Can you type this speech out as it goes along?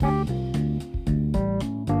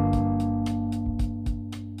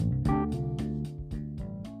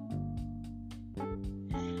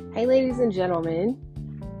Hey, ladies and gentlemen,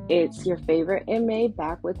 it's your favorite MA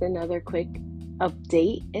back with another quick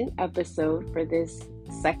update and episode for this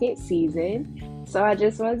second season. So, I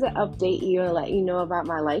just wanted to update you and let you know about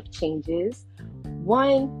my life changes.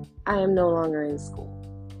 One, I am no longer in school.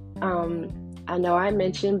 I know I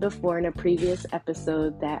mentioned before in a previous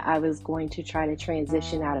episode that I was going to try to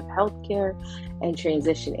transition out of healthcare and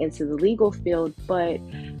transition into the legal field, but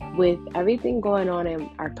with everything going on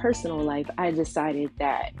in our personal life, I decided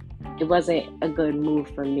that it wasn't a good move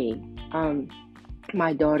for me.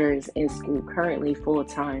 My daughter is in school currently full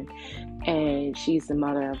time, and she's the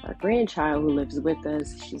mother of our grandchild who lives with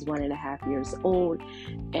us. She's 1.5 years old,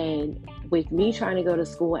 and with me trying to go to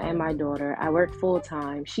school and my daughter, I work full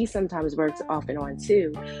time. She sometimes works off and on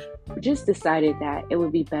too. We just decided that it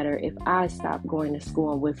would be better if I stopped going to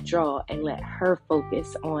school and withdraw and let her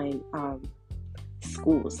focus on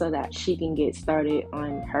school so that she can get started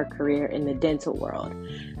on her career in the dental world.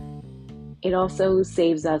 It also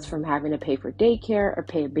saves us from having to pay for daycare or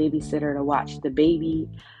pay a babysitter to watch the baby.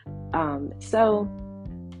 So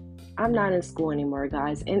I'm not in school anymore,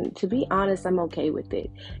 guys. And to be honest, I'm okay with it.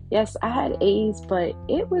 Yes, I had A's, but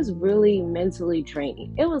it was really mentally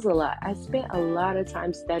draining. It was a lot. I spent a lot of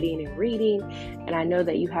time studying and reading, and I know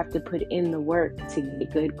that you have to put in the work to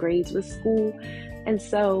get good grades with school. And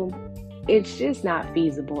so it's just not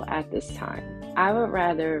feasible at this time. I would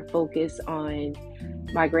rather focus on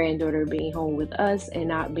my granddaughter being home with us and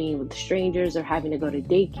not being with strangers or having to go to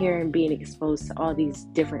daycare and being exposed to all these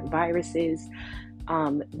different viruses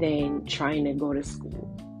than trying to go to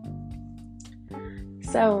school.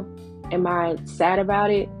 So, am I sad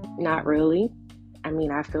about it? Not really. I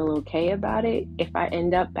mean, I feel okay about it. If I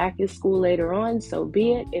end up back in school later on, so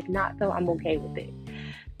be it. If not, though, I'm okay with it.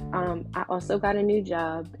 I also got a new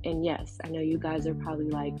job, and yes, I know you guys are probably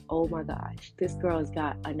like, oh my gosh, this girl has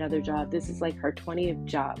got another job. This is like her 20th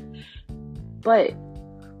job. But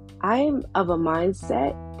I'm of a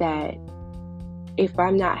mindset that if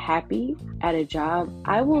I'm not happy at a job,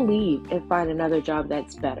 I will leave and find another job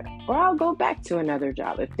that's better. Or I'll go back to another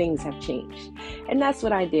job if things have changed. And that's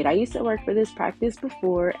what I did. I used to work for this practice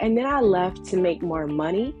before, and then I left to make more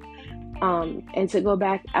money. And to go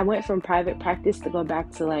back, I went from private practice to go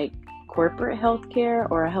back to like corporate healthcare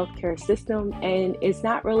or a healthcare system. And it's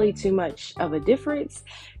not really too much of a difference.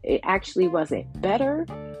 It actually wasn't better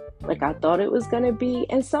like I thought it was going to be.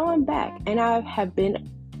 And so I'm back, and I have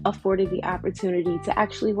been afforded the opportunity to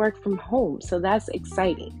actually work from home. So that's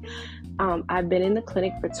exciting. I've been in the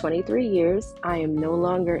clinic for 23 years. I am no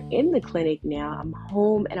longer in the clinic now. I'm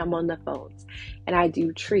home and I'm on the phones, and I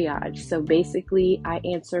do triage. So basically, I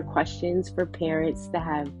answer questions for parents that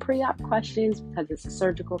have pre-op questions because it's a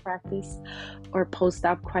surgical practice, or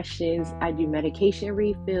post-op questions. I do medication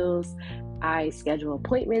refills. I schedule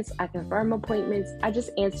appointments. I confirm appointments. I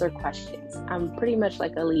just answer questions. I'm pretty much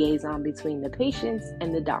like a liaison between the patients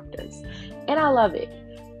and the doctors, and I love it.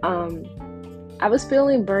 I was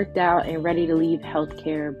feeling burnt out and ready to leave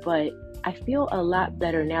healthcare, but I feel a lot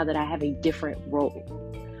better now that I have a different role.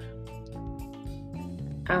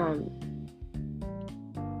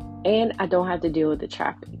 And I don't have to deal with the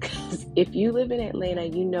traffic. Because if you live in Atlanta,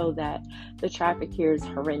 you know that the traffic here is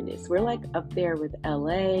horrendous. We're like up there with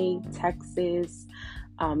LA, Texas,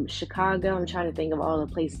 Chicago. I'm trying to think of all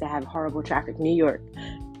the places that have horrible traffic. New York.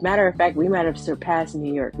 Matter of fact, we might have surpassed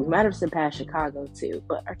New York. We might have surpassed Chicago too,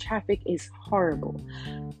 but our traffic is horrible.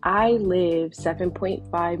 I live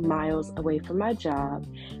 7.5 miles away from my job,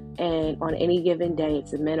 and on any given day,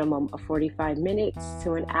 it's a minimum of 45 minutes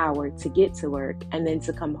to an hour to get to work, and then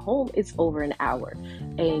to come home, it's over an hour.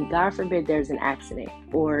 And God forbid there's an accident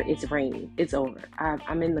or it's raining, it's over.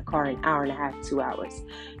 I'm in the car an hour and a half, 2 hours.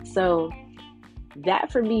 So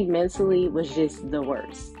that for me mentally was just the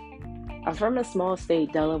worst. I'm from a small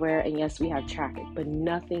state, Delaware, and yes, we have traffic, but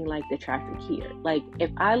nothing like the traffic here. Like,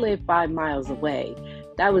 if I live 5 miles away,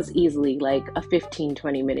 that was easily like a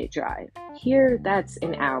 15-20 minute drive. Here, that's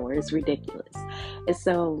an hour. It's ridiculous. And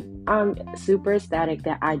so I'm super ecstatic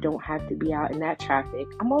that I don't have to be out in that traffic.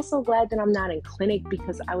 I'm also glad that I'm not in clinic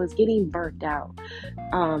because I was getting burnt out.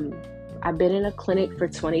 I've been in a clinic for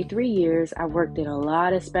 23 years. I worked in a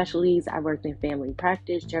lot of specialties. I worked in family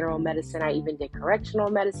practice, general medicine. I even did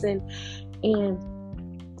correctional medicine. And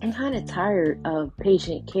I'm kind of tired of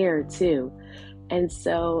patient care too. And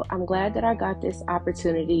so I'm glad that I got this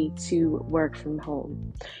opportunity to work from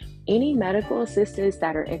home. Any medical assistants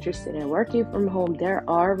that are interested in working from home, there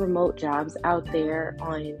are remote jobs out there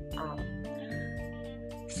on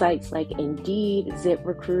sites like Indeed,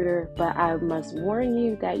 ZipRecruiter, but I must warn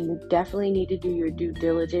you that you definitely need to do your due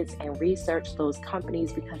diligence and research those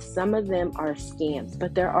companies, because some of them are scams,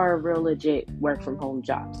 but there are real legit work from home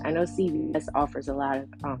jobs. I know CVS offers a lot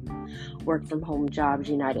of work from home jobs.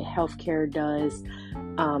 United Healthcare does,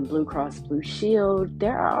 Blue Cross Blue Shield.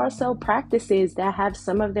 There are also practices that have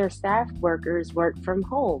some of their staff workers work from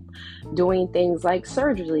home, doing things like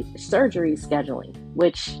surgery scheduling,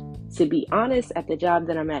 which, to be honest, at the job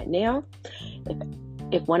that I'm at now,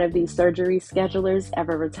 if one of these surgery schedulers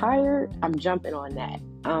ever retire, I'm jumping on that.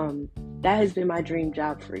 That has been my dream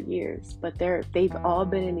job for years, but they've all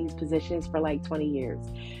been in these positions for like 20 years.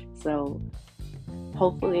 So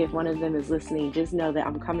hopefully if one of them is listening, just know that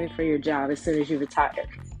I'm coming for your job as soon as you retire.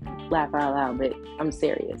 Laugh out loud, but I'm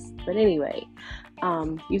serious. But anyway,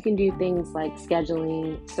 you can do things like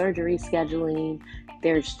scheduling, surgery scheduling.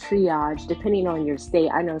 There's triage, depending on your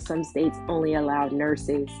state. I know some states only allow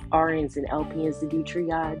nurses, RNs, and LPNs to do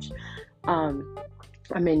triage.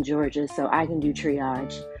 I'm in Georgia, so I can do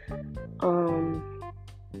triage.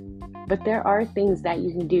 But there are things that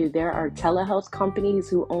you can do. There are telehealth companies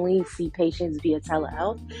who only see patients via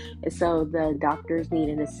telehealth. And so the doctors need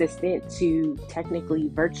an assistant to technically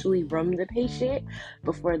virtually room the patient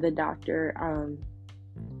before the doctor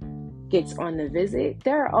gets on the visit.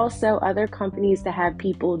 There are also other companies that have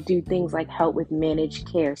people do things like help with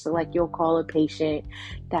managed care. So like you'll call a patient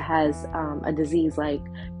that has a disease like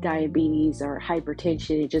diabetes or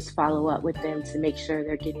hypertension and just follow up with them to make sure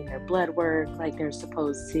they're getting their blood work like they're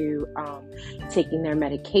supposed to, taking their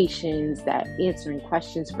medications, that answering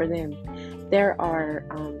questions for them. There are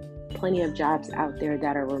plenty of jobs out there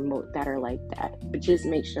that are remote that are like that, but just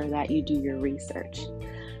make sure that you do your research.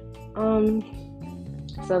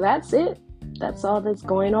 So that's it. That's all that's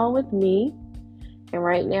going on with me. And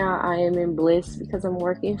right now I am in bliss because I'm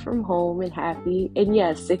working from home and happy. And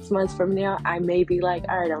yes, 6 months from now, I may be like,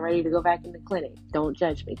 all right, I'm ready to go back in the clinic. Don't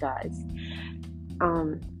judge me, guys.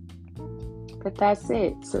 But that's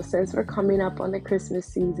it. So since we're coming up on the Christmas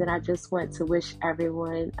season, I just want to wish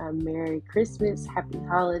everyone a Merry Christmas, Happy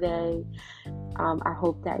Holiday. I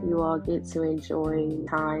hope that you all get to enjoy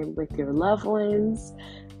time with your loved ones.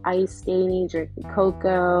 Ice skating, drinking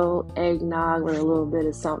cocoa, eggnog with a little bit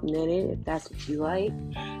of something in it, if that's what you like.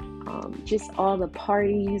 Just all the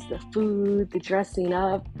parties, the food, the dressing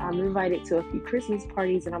up. I'm invited to a few Christmas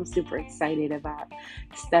parties and I'm super excited about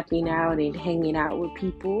stepping out and hanging out with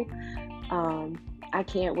people. I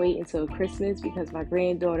can't wait until Christmas because my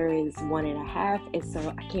granddaughter is 1.5, and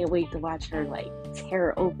so I can't wait to watch her like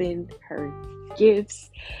tear open her gifts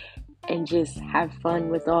and just have fun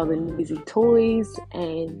with all the noisy toys.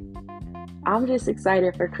 And I'm just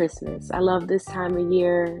excited for Christmas. I love this time of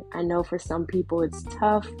year. I know for some people it's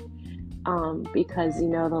tough because,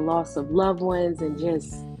 the loss of loved ones and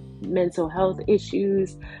just mental health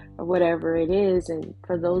issues or whatever it is. And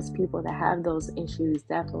for those people that have those issues,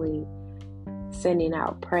 definitely sending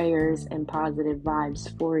out prayers and positive vibes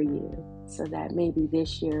for you so that maybe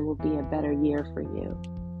this year will be a better year for you.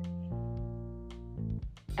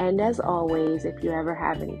 And as always, if you ever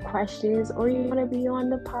have any questions or you want to be on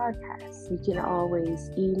the podcast, you can always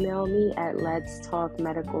email me at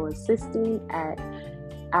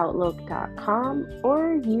letstalkmedicalassisting@outlook.com,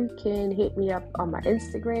 or you can hit me up on my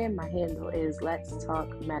Instagram. My handle is Let's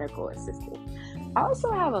Talk Medical Assisting. I also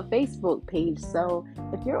have a Facebook page, so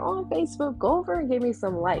if you're on Facebook, go over and give me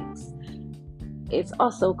some likes. It's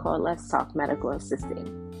also called Let's Talk Medical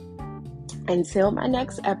Assisting. Until my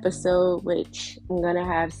next episode, which I'm going to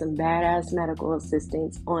have some badass medical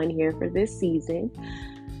assistants on here for this season,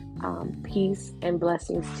 peace and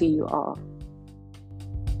blessings to you all.